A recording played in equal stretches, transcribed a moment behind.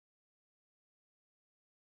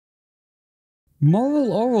Moral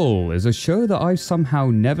Orel is a show that I've somehow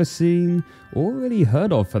never seen, or really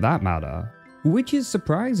heard of for that matter. Which is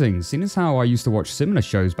surprising, seeing as how I used to watch similar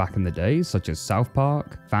shows back in the day, such as South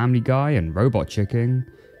Park, Family Guy, and Robot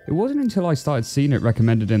Chicken. It wasn't until I started seeing it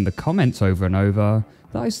recommended in the comments over and over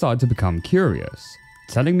that I started to become curious.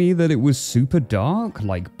 Telling me that it was super dark,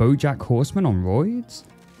 like BoJack Horseman on roids?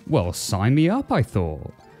 Well, sign me up, I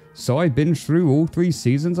thought. So I binged through all 3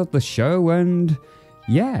 seasons of the show and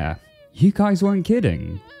yeah, you guys weren't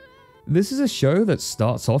kidding. This is a show that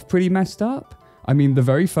starts off pretty messed up. I mean, the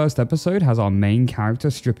very first episode has our main character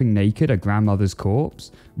stripping naked a grandmother's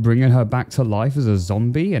corpse, bringing her back to life as a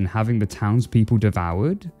zombie and having the townspeople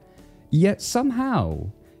devoured. Yet somehow,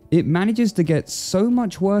 it manages to get so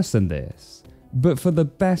much worse than this, but for the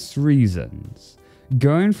best reasons.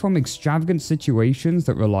 Going from extravagant situations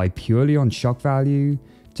that rely purely on shock value,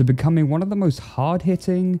 to becoming one of the most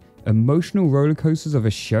hard-hitting, emotional rollercoasters of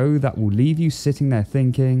a show that will leave you sitting there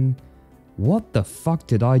thinking, what the fuck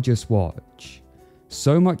did I just watch?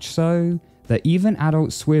 So much so, that even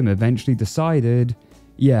Adult Swim eventually decided,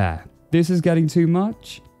 yeah, this is getting too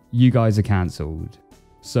much, you guys are cancelled.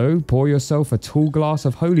 So pour yourself a tall glass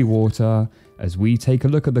of holy water as we take a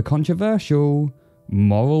look at the controversial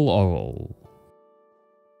Moral Orel.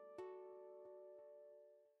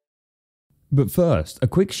 But first, a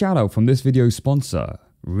quick shout out from this video's sponsor,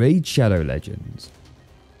 Raid Shadow Legends.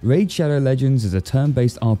 Raid Shadow Legends is a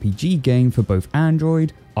turn-based RPG game for both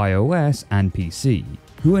Android, iOS and PC,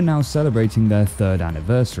 who are now celebrating their 3rd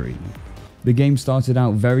anniversary. The game started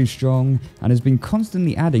out very strong and has been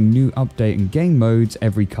constantly adding new update and game modes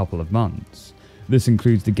every couple of months. This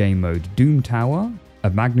includes the game mode Doom Tower, a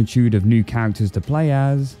magnitude of new characters to play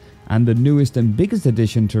as, and the newest and biggest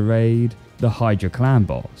addition to Raid, the Hydra Clan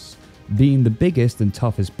boss, being the biggest and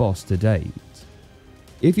toughest boss to date.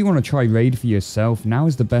 If you want to try Raid for yourself, now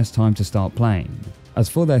is the best time to start playing. As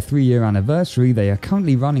for their 3-year anniversary, they are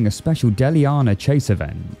currently running a special Deliana chase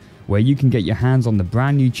event, where you can get your hands on the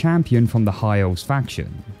brand new champion from the High Elves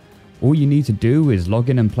faction. All you need to do is log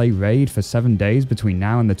in and play Raid for 7 days between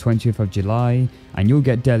now and the 20th of July, and you'll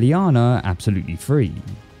get Deliana absolutely free.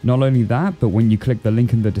 Not only that, but when you click the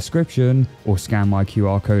link in the description, or scan my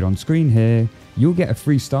QR code on screen here, you'll get a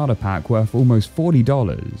free starter pack worth almost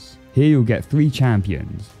 $40. Here you'll get 3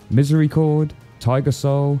 champions, Misericord, Tiger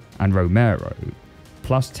Soul, and Romero,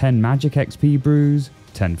 plus 10 Magic XP brews,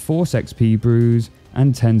 10 Force XP brews,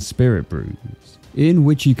 and 10 Spirit brews, in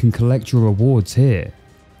which you can collect your rewards here.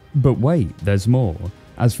 But wait, there's more.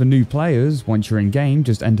 As for new players, once you're in game,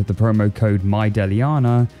 just enter the promo code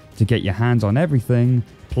MyDeliana to get your hands on everything,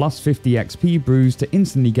 plus 50 XP brews to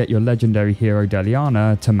instantly get your legendary hero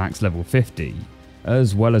Deliana to max level 50,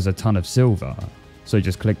 as well as a ton of silver. So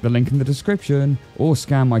just click the link in the description or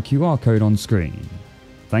scan my QR code on screen.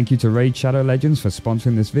 Thank you to Raid Shadow Legends for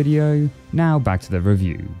sponsoring this video. Now back to the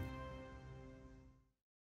review.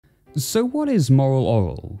 So what is Moral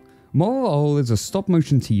Orel? Moral Orel is a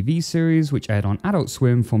stop-motion TV series which aired on Adult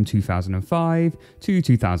Swim from 2005 to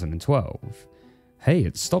 2012. Hey,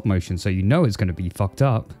 it's stop-motion, so you know it's going to be fucked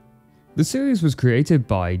up. The series was created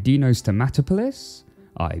by Dinos Stamatopoulos,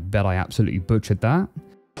 I bet I absolutely butchered that,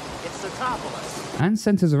 and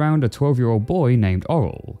centers around a 12-year-old boy named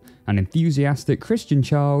Orel, an enthusiastic Christian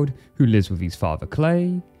child who lives with his father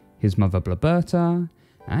Clay, his mother Blaberta,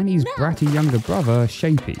 and his bratty younger brother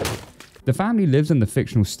Shapey. The family lives in the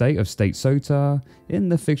fictional state of State Sota, in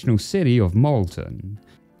the fictional city of Moralton.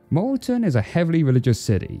 Moralton is a heavily religious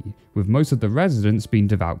city, with most of the residents being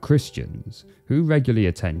devout Christians, who regularly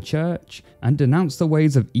attend church and denounce the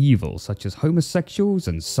ways of evil such as homosexuals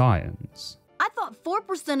and science. I thought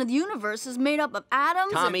 4% of the universe is made up of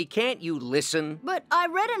atoms. Tommy, can't you listen? But I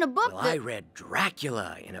read in a book I read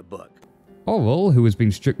Dracula in a book. Orel, who has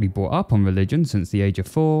been strictly brought up on religion since the age of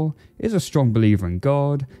 4, is a strong believer in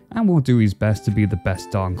God and will do his best to be the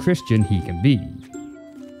best darn Christian he can be.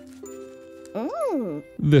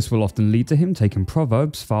 This will often lead to him taking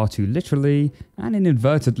Proverbs far too literally and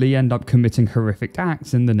inadvertently end up committing horrific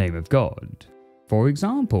acts in the name of God. For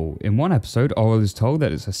example, in one episode Orel is told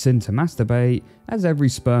that it's a sin to masturbate, as every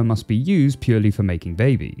sperm must be used purely for making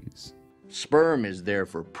babies. Sperm is there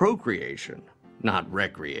for procreation, not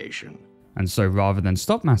recreation. And so rather than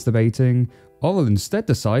stop masturbating, Orel instead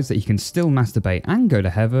decides that he can still masturbate and go to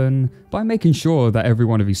heaven by making sure that every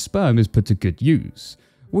one of his sperm is put to good use,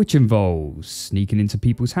 which involves sneaking into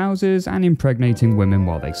people's houses and impregnating women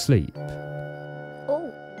while they sleep.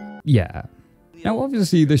 Oh. Yeah. Now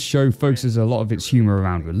obviously this show focuses a lot of its humour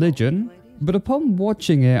around religion, but upon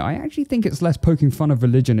watching it I actually think it's less poking fun of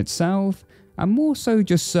religion itself, and more so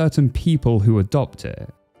just certain people who adopt it.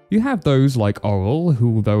 You have those like Orel,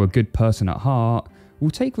 who although a good person at heart, will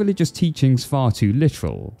take religious teachings far too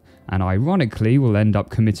literal, and ironically will end up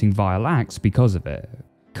committing vile acts because of it.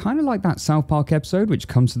 Kinda like that South Park episode which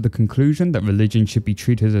comes to the conclusion that religion should be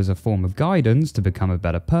treated as a form of guidance to become a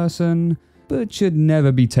better person, but should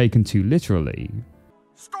never be taken too literally.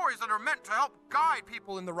 Stories that are meant to help guide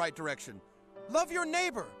people in the right direction. Love your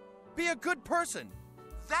neighbor. Be a good person.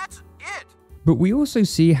 That's it. But we also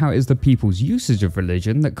see how it is the people's usage of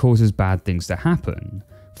religion that causes bad things to happen.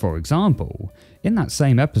 For example, in that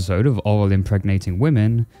same episode of Orel impregnating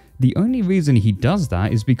women, the only reason he does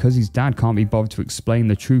that is because his dad can't be bothered to explain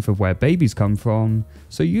the truth of where babies come from,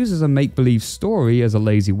 so uses a make-believe story as a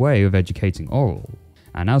lazy way of educating Orel.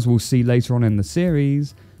 And as we'll see later on in the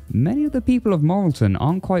series, many of the people of Moralton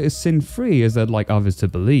aren't quite as sin-free as they'd like others to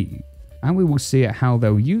believe, and we will see at how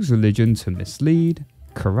they'll use religion to mislead,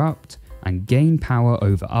 corrupt, and gain power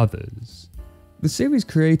over others. The series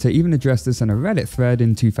creator even addressed this in a Reddit thread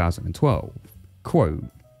in 2012. Quote,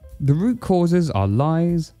 "The root causes are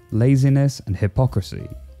lies, laziness, and hypocrisy.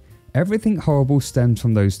 Everything horrible stems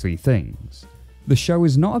from those three things. The show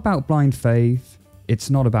is not about blind faith,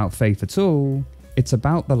 it's not about faith at all, it's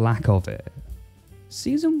about the lack of it."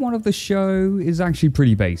 Season 1 of the show is actually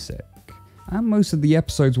pretty basic, and most of the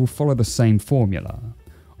episodes will follow the same formula.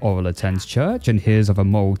 Orel attends church and hears of a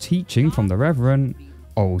moral teaching from the Reverend.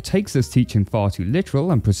 Orel takes this teaching far too literal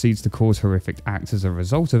and proceeds to cause horrific acts as a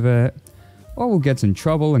result of it. Orel gets in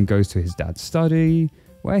trouble and goes to his dad's study,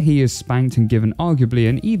 where he is spanked and given arguably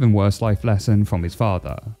an even worse life lesson from his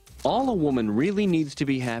father. All a woman really needs to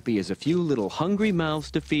be happy is a few little hungry mouths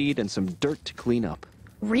to feed and some dirt to clean up.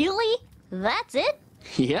 Really? That's it?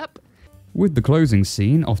 Yep. With the closing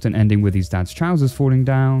scene often ending with his dad's trousers falling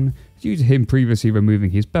down, due to him previously removing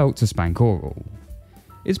his belt to spank Orel.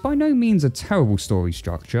 It's by no means a terrible story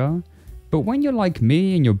structure, but when you're like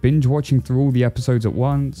me and you're binge watching through all the episodes at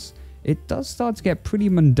once, it does start to get pretty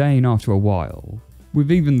mundane after a while,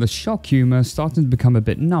 with even the shock humour starting to become a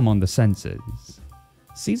bit numb on the senses.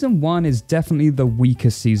 Season 1 is definitely the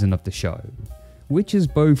weakest season of the show, which is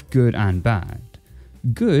both good and bad.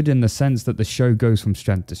 Good in the sense that the show goes from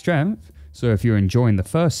strength to strength, so if you're enjoying the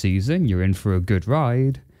first season, you're in for a good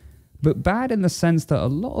ride, but bad in the sense that a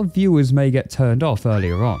lot of viewers may get turned off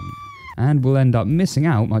earlier on, and will end up missing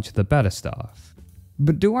out much of the better stuff.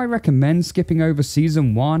 But do I recommend skipping over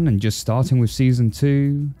Season 1 and just starting with Season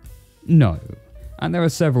 2? No, and there are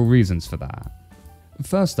several reasons for that.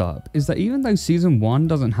 First up is that even though Season 1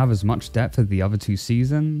 doesn't have as much depth as the other two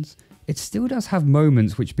seasons, it still does have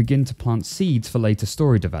moments which begin to plant seeds for later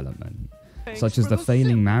story development, such as the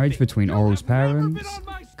failing marriage between Orel's parents,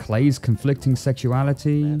 Clay's conflicting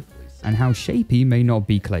sexuality, and how Shapey may not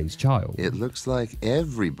be Clay's child. It looks like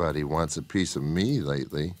everybody wants a piece of me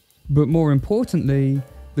lately. But more importantly,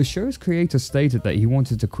 the show's creator stated that he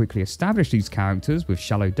wanted to quickly establish these characters with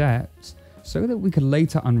shallow depths so that we could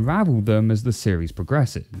later unravel them as the series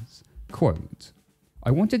progresses. Quote, "I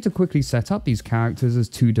wanted to quickly set up these characters as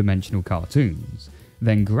two-dimensional cartoons,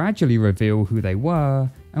 then gradually reveal who they were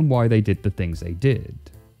and why they did the things they did.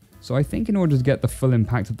 So I think in order to get the full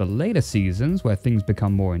impact of the later seasons where things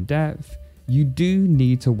become more in depth, you do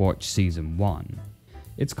need to watch Season 1.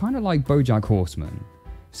 It's kind of like BoJack Horseman.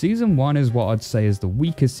 Season 1 is what I'd say is the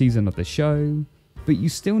weakest season of the show, but you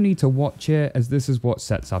still need to watch it as this is what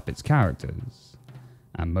sets up its characters.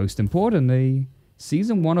 And most importantly,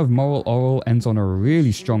 Season 1 of Moral Orel ends on a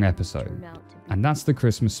really strong episode, and that's the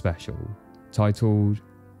Christmas special, titled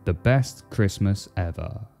The Best Christmas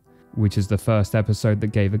Ever, which is the first episode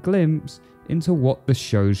that gave a glimpse into what the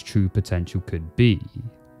show's true potential could be.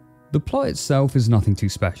 The plot itself is nothing too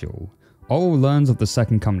special. Orel learns of the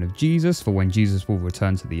second coming of Jesus for when Jesus will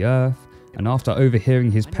return to the earth, and after overhearing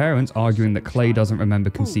his parents arguing that Clay doesn't remember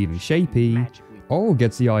conceiving Shapey, Orel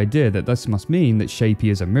gets the idea that this must mean that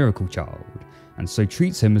Shapey is a miracle child, and so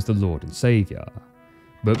treats him as the Lord and Saviour.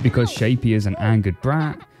 But because Shapey is an angered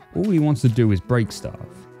brat, all he wants to do is break stuff,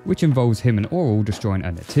 which involves him and Orel destroying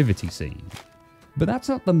a nativity scene. But that's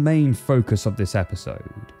not the main focus of this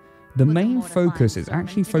episode. The main focus is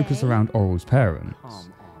actually focused around Orel's parents.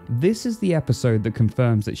 This is the episode that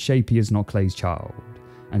confirms that Shapey is not Clay's child,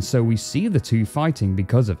 and so we see the two fighting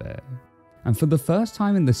because of it. And for the first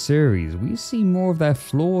time in the series, we see more of their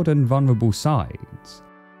flawed and vulnerable sides.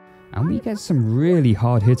 And we get some really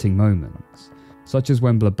hard-hitting moments, such as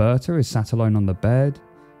when Blaberta is sat alone on the bed,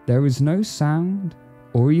 there is no sound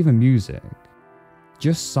or even music,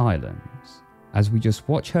 just silence, as we just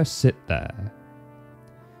watch her sit there.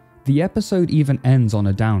 The episode even ends on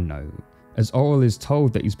a down note, as Orel is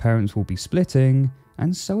told that his parents will be splitting,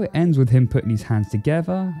 and so it ends with him putting his hands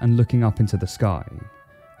together and looking up into the sky,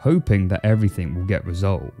 hoping that everything will get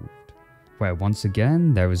resolved, where once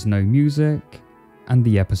again there is no music, and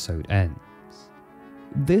the episode ends.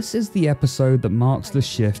 This is the episode that marks the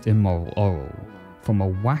shift in moral Orel, from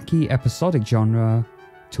a wacky episodic genre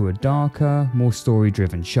to a darker, more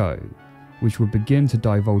story-driven show, which would begin to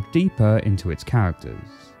divulge deeper into its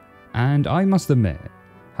characters. And I must admit,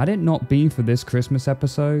 had it not been for this Christmas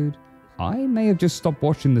episode, I may have just stopped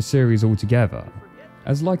watching the series altogether,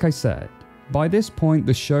 as like I said, by this point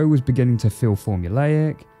the show was beginning to feel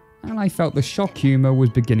formulaic, and I felt the shock humour was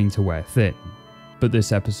beginning to wear thin. But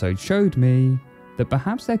this episode showed me that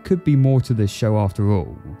perhaps there could be more to this show after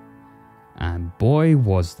all. And boy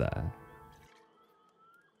was there.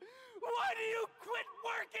 Why do you quit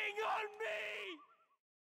working on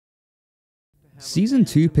me? Season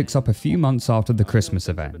 2 picks up a few months after the Christmas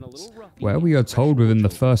events, where we are told within the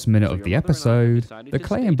first minute of the episode that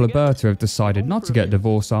Clay and Blaberta have decided not to get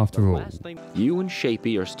divorced after all. You and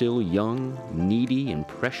Shapey are still young, needy,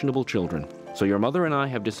 impressionable children. So your mother and I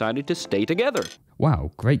have decided to stay together.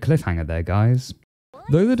 Wow, great cliffhanger there, guys.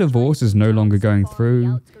 Though the divorce is no longer going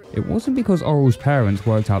through, it wasn't because Orel's parents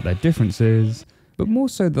worked out their differences, but more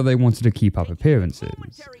so that they wanted to keep up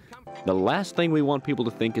appearances. The last thing we want people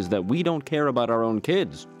to think is that we don't care about our own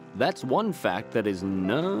kids. That's one fact that is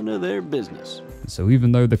none of their business. So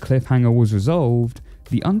even though the cliffhanger was resolved,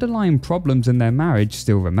 the underlying problems in their marriage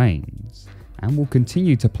still remains, and will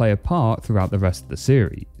continue to play a part throughout the rest of the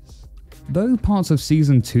series. Though parts of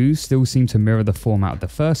Season 2 still seem to mirror the format of the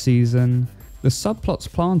first season, the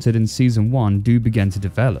subplots planted in Season 1 do begin to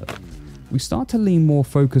develop. We start to lean more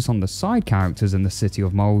focus on the side characters in the city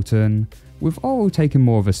of Moralton, with Orel taking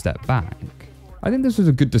more of a step back. I think this was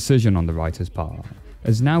a good decision on the writer's part,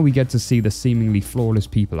 as now we get to see the seemingly flawless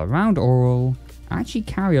people around Orel actually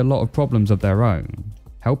carry a lot of problems of their own,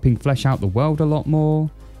 helping flesh out the world a lot more,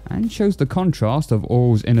 and shows the contrast of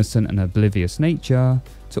Orel's innocent and oblivious nature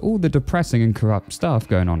to all the depressing and corrupt stuff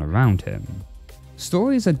going on around him.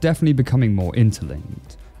 Stories are definitely becoming more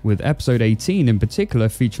interlinked, with episode 18 in particular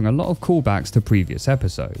featuring a lot of callbacks to previous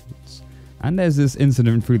episodes. And there's this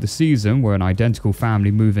incident through the season where an identical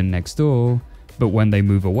family move in next door, but when they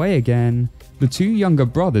move away again, the two younger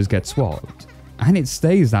brothers get swapped, and it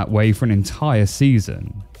stays that way for an entire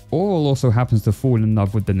season. Orel also happens to fall in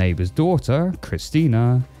love with the neighbour's daughter,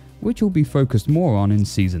 Christina, which will be focused more on in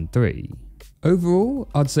Season 3. Overall,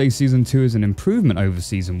 I'd say Season 2 is an improvement over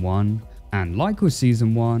Season 1, and like with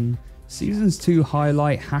Season 1, Season's 2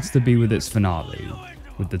 highlight has to be with its finale,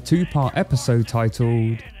 with the two-part episode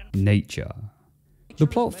titled Nature. The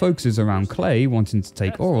plot focuses around Clay wanting to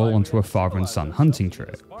take Orel onto a father and son hunting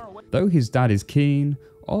trip. Though his dad is keen,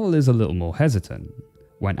 Orel is a little more hesitant.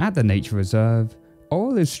 When at the nature reserve,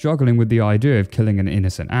 Orel is struggling with the idea of killing an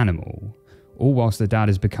innocent animal, all whilst the dad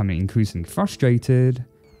is becoming increasingly frustrated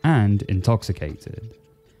and intoxicated.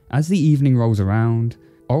 As the evening rolls around,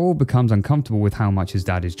 Orel becomes uncomfortable with how much his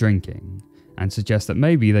dad is drinking, and suggests that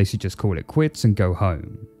maybe they should just call it quits and go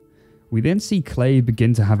home. We then see Clay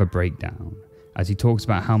begin to have a breakdown, as he talks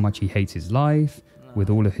about how much he hates his life, with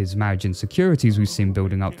all of his marriage insecurities we've seen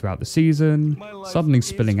building up throughout the season, suddenly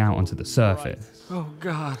spilling out onto the surface. Oh,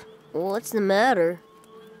 God. What's the matter?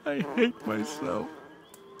 I hate myself.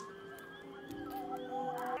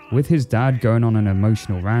 With his dad going on an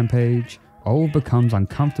emotional rampage, Orel becomes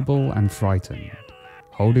uncomfortable and frightened.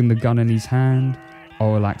 Holding the gun in his hand,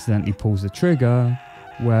 Orel accidentally pulls the trigger,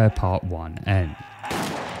 where part 1 ends.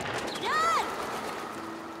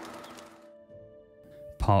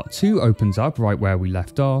 Part 2 opens up right where we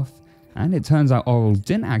left off, and it turns out Orel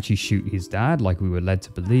didn't actually shoot his dad like we were led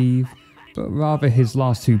to believe, but rather his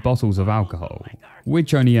last 2 bottles of alcohol,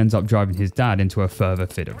 which only ends up driving his dad into a further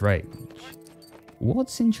fit of rage.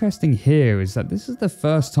 What's interesting here is that this is the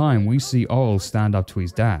first time we see Orel stand up to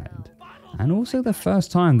his dad, and also the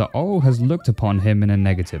first time that Orel has looked upon him in a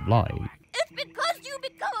negative light. It's because you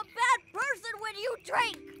become a bad person when you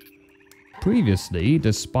drink! Previously,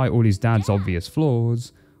 despite all his dad's obvious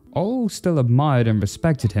flaws, Orel still admired and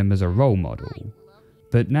respected him as a role model.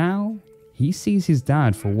 But now, he sees his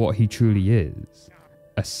dad for what he truly is,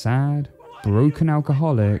 a sad, broken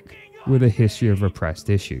alcoholic with a history of repressed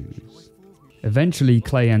issues. Eventually,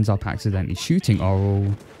 Clay ends up accidentally shooting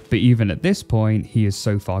Orel, but even at this point, he is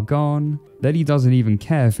so far gone that he doesn't even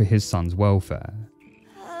care for his son's welfare.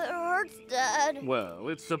 It hurts, Dad. Well,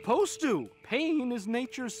 it's supposed to. Pain is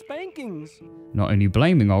nature's spankings. Not only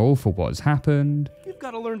blaming Orel for what has happened, You've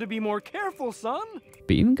got to learn to be more careful, son.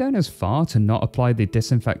 but even going as far to not apply the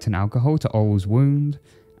disinfectant alcohol to Orel's wound,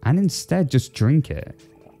 and instead just drink it.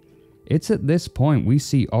 It's at this point we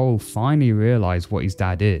see Orel finally realize what his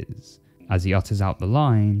dad is, as he utters out the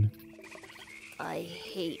line, I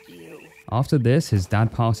hate you. After this, his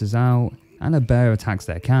dad passes out and a bear attacks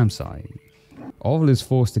their campsite. Orel is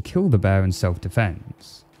forced to kill the bear in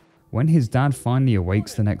self-defense. When his dad finally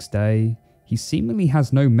awakes the next day, he seemingly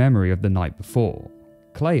has no memory of the night before.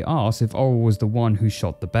 Clay asks if Orel was the one who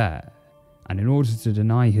shot the bear, and in order to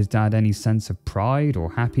deny his dad any sense of pride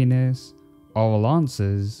or happiness, Orel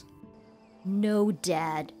answers, No,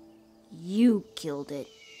 Dad. You killed it.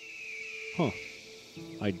 Huh.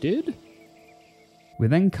 I did? We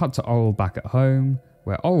then cut to Orel back at home,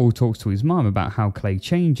 where Orel talks to his mum about how Clay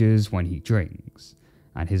changes when he drinks,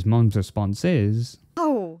 and his mum's response is,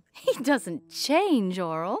 Oh, he doesn't change,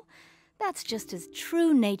 Orel. That's just his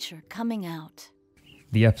true nature coming out.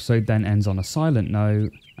 The episode then ends on a silent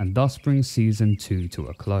note, and thus brings season 2 to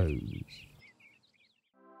a close.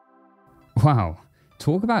 Wow,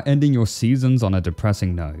 talk about ending your seasons on a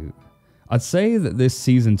depressing note. I'd say that this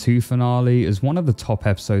season 2 finale is one of the top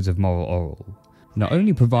episodes of Moral Orel, not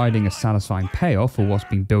only providing a satisfying payoff for what's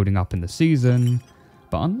been building up in the season,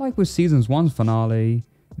 but unlike with season's 1 finale,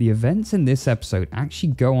 the events in this episode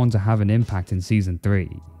actually go on to have an impact in season 3,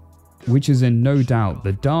 which is in no doubt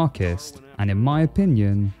the darkest, and in my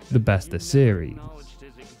opinion, the best of the series.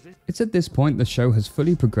 It's at this point the show has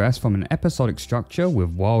fully progressed from an episodic structure with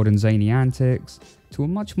wild and zany antics, to a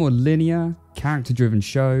much more linear, character-driven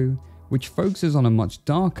show, which focuses on a much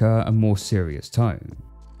darker and more serious tone.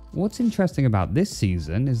 What's interesting about this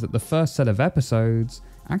season is that the first set of episodes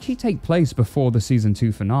actually take place before the season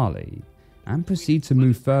 2 finale, and proceed to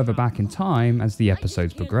move further back in time as the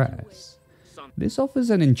episodes progress. This offers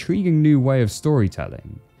an intriguing new way of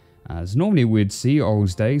storytelling, as normally we'd see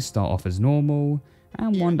Orel's days start off as normal,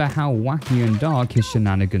 and wonder how wacky and dark his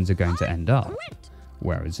shenanigans are going to end up.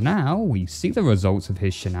 Whereas now, we see the results of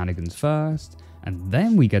his shenanigans first, and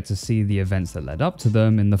then we get to see the events that led up to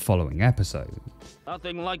them in the following episode.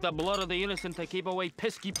 Nothing like the blood of the innocent to keep away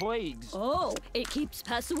pesky plagues. Oh, it keeps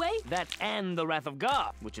pests away? That and the wrath of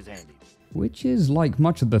God, which is handy. Which is like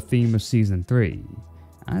much of the theme of season 3,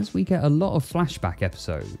 as we get a lot of flashback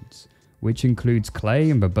episodes, which includes Clay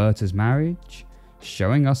and Roberta's marriage,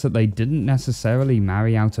 showing us that they didn't necessarily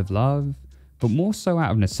marry out of love, but more so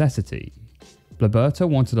out of necessity. Roberta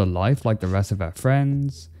wanted a life like the rest of her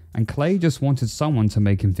friends, and Clay just wanted someone to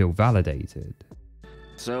make him feel validated.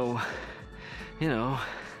 So, you know,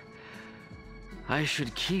 I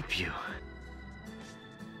should keep you.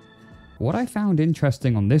 What I found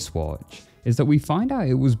interesting on this watch is that we find out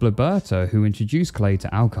it was Roberta who introduced Clay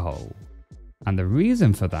to alcohol. And the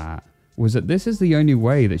reason for that was that this is the only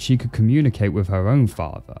way that she could communicate with her own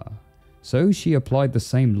father. So she applied the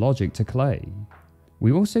same logic to Clay.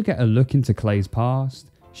 We also get a look into Clay's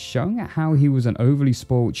past, showing at how he was an overly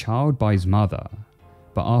spoiled child by his mother,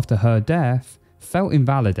 but after her death, felt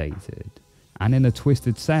invalidated, and in a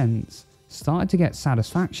twisted sense, started to get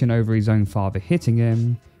satisfaction over his own father hitting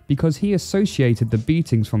him, because he associated the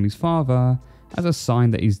beatings from his father as a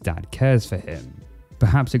sign that his dad cares for him,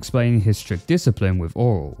 perhaps explaining his strict discipline with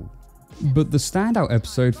Orel. But the standout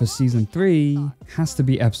episode for season 3 has to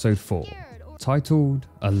be episode 4, titled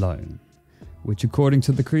Alone, which according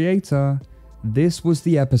to the creator, this was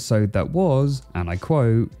the episode that was, and I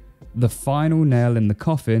quote, the final nail in the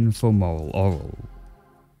coffin for Moral Orel.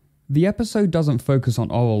 The episode doesn't focus on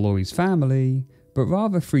Orel or his family, but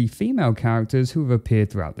rather 3 female characters who have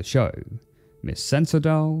appeared throughout the show, Miss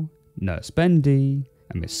Sensadoll, Nurse Bendy,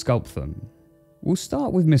 and Miss Sculptham. We'll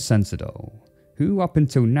start with Miss Sensadoll, who up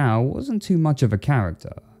until now wasn't too much of a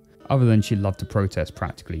character, other than she loved to protest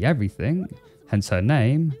practically everything, hence her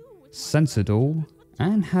name, Sensadoll,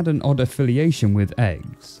 and had an odd affiliation with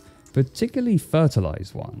eggs, particularly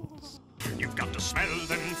fertilized ones. You've got to smell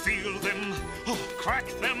them, feel them, crack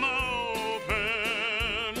them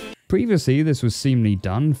open. Previously, this was seemingly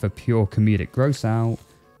done for pure comedic gross out,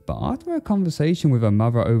 but after a conversation with her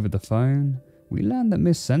mother over the phone, we learned that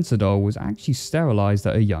Miss Sensadoll was actually sterilized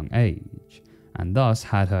at a young age, and thus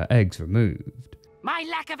had her eggs removed. My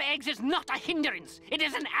lack of eggs is not a hindrance. It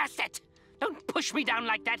is an asset. Don't push me down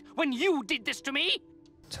like that when you did this to me.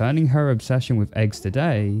 Turning her obsession with eggs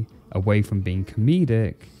today away from being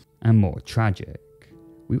comedic and more tragic.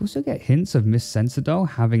 We also get hints of Miss Sensadoll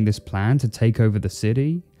having this plan to take over the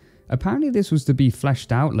city. Apparently this was to be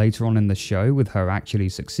fleshed out later on in the show with her actually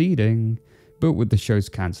succeeding, but with the show's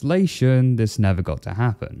cancellation, this never got to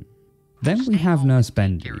happen. Then we have Nurse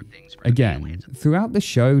Bendy. Again, throughout the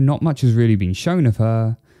show not much has really been shown of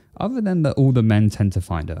her, other than that all the men tend to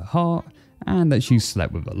find her hot, and that she's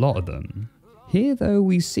slept with a lot of them. Here though,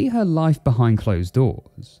 we see her life behind closed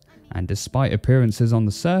doors, and despite appearances on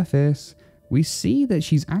the surface, we see that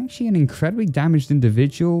she's actually an incredibly damaged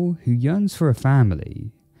individual who yearns for a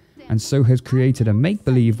family. and so has created a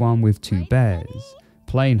make-believe one with two bears,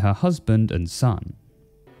 playing her husband and son.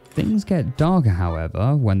 Things get darker,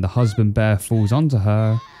 however, when the husband bear falls onto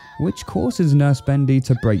her, which causes Nurse Bendy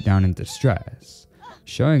to break down in distress,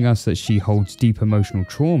 showing us that she holds deep emotional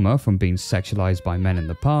trauma from being sexualized by men in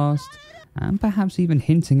the past, and perhaps even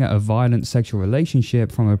hinting at a violent sexual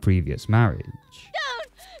relationship from a previous marriage.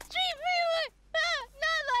 Don't treat me like that!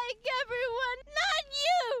 Not like everyone! Not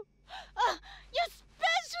you! You're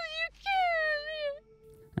special, you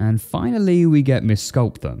care! And finally we get Miss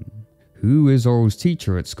Sculptham, who is Orel's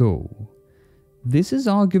teacher at school. This is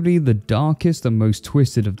arguably the darkest and most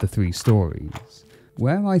twisted of the three stories,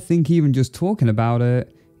 where I think even just talking about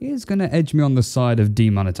it is going to edge me on the side of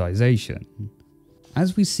demonetization.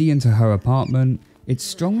 As we see into her apartment, it's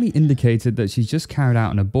strongly indicated that she's just carried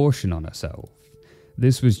out an abortion on herself.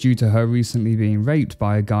 This was due to her recently being raped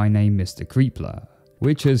by a guy named Mr. Creepler,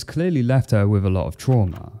 which has clearly left her with a lot of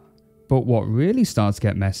trauma. But what really starts to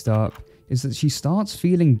get messed up is that she starts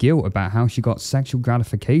feeling guilt about how she got sexual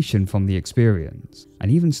gratification from the experience, and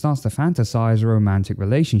even starts to fantasize a romantic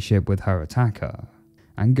relationship with her attacker,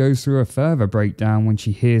 and goes through a further breakdown when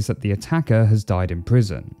she hears that the attacker has died in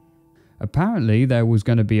prison. Apparently there was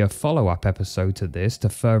going to be a follow-up episode to this to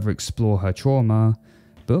further explore her trauma,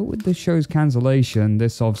 but with the show's cancellation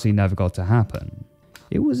this obviously never got to happen.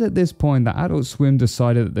 It was at this point that Adult Swim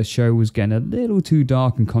decided that the show was getting a little too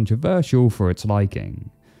dark and controversial for its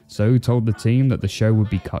liking, so told the team that the show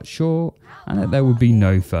would be cut short and that there would be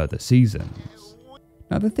no further seasons.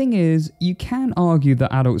 Now the thing is, you can argue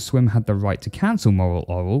that Adult Swim had the right to cancel Moral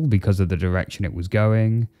Orel because of the direction it was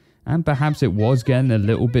going, and perhaps it was getting a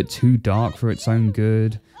little bit too dark for its own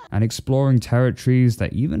good, and exploring territories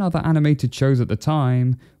that even other animated shows at the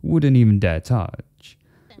time wouldn't even dare touch.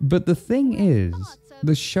 But the thing is,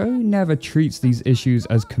 the show never treats these issues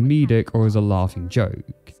as comedic or as a laughing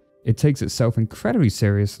joke. It takes itself incredibly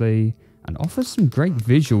seriously, and offers some great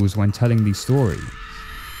visuals when telling these stories.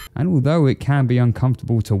 And although it can be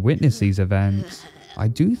uncomfortable to witness these events, I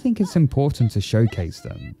do think it's important to showcase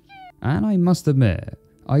them. And I must admit,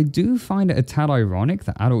 I do find it a tad ironic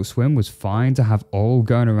that Adult Swim was fine to have Orel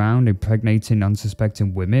going around impregnating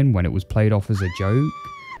unsuspecting women when it was played off as a joke,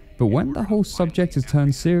 but when the whole subject is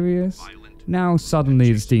turned serious, now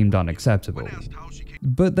suddenly it's deemed unacceptable.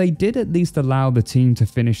 But they did at least allow the team to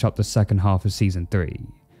finish up the second half of season 3,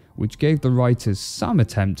 which gave the writers some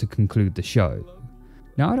attempt to conclude the show.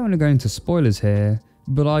 Now I don't want to go into spoilers here,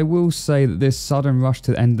 but I will say that this sudden rush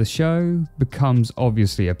to end the show becomes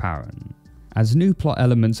obviously apparent, as new plot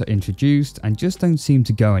elements are introduced and just don't seem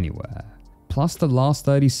to go anywhere. Plus the last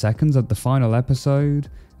 30 seconds of the final episode,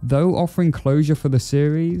 though offering closure for the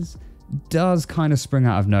series, does kind of spring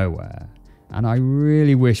out of nowhere, and I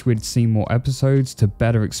really wish we'd seen more episodes to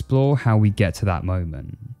better explore how we get to that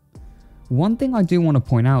moment. One thing I do want to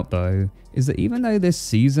point out though, is that even though this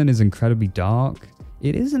season is incredibly dark,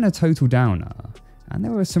 it isn't a total downer, and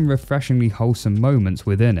there are some refreshingly wholesome moments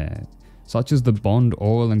within it, such as the bond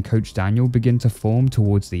Orel and Coach Daniel begin to form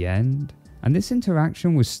towards the end, and this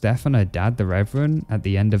interaction with Steph and her dad the Reverend at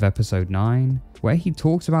the end of episode 9, where he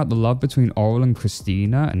talks about the love between Orel and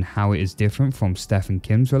Christina and how it is different from Steph and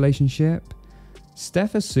Kim's relationship.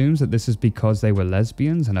 Steph assumes that this is because they were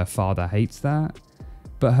lesbians and her father hates that,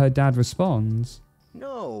 but her dad responds,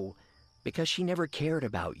 "No, because she never cared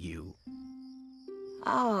about you."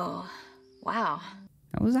 Oh, wow.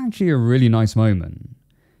 That was actually a really nice moment.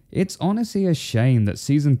 It's honestly a shame that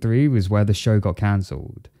season 3 was where the show got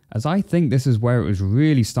cancelled, as I think this is where it was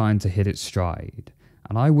really starting to hit its stride,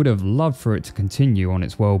 and I would have loved for it to continue on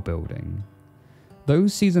its world building. Though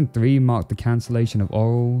season 3 marked the cancellation of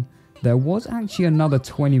Orel, there was actually another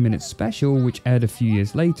 20-minute special which aired a few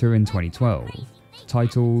years later in 2012,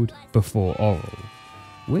 titled Before Orel,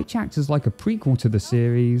 which acts as like a prequel to the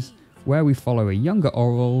series, where we follow a younger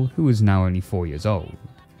Orel who is now only 4 years old.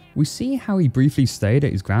 We see how he briefly stayed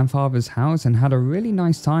at his grandfather's house and had a really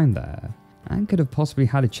nice time there, and could have possibly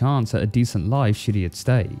had a chance at a decent life should he had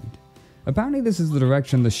stayed. Apparently this is the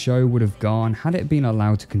direction the show would have gone had it been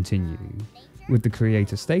allowed to continue, with the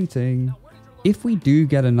creator stating, "If we do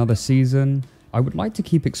get another season, I would like to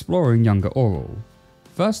keep exploring younger Orel.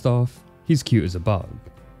 First off, he's cute as a bug.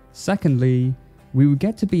 Secondly, we would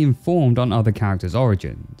get to be informed on other characters'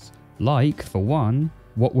 origins, like, for one,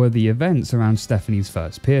 what were the events around Stephanie's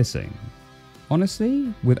first piercing.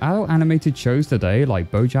 Honestly, with adult animated shows today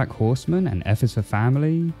like BoJack Horseman and F is for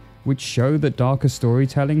Family, which show that darker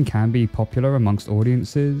storytelling can be popular amongst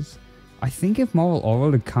audiences, I think if Moral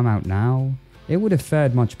Orel had come out now, it would have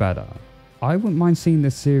fared much better. I wouldn't mind seeing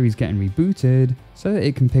this series getting rebooted so that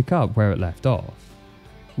it can pick up where it left off.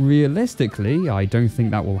 Realistically, I don't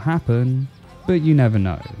think that will happen, but you never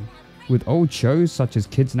know. With old shows such as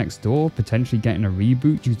Kids Next Door potentially getting a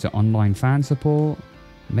reboot due to online fan support,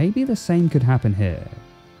 maybe the same could happen here.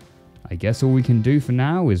 I guess all we can do for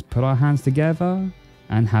now is put our hands together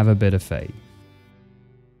and have a bit of faith.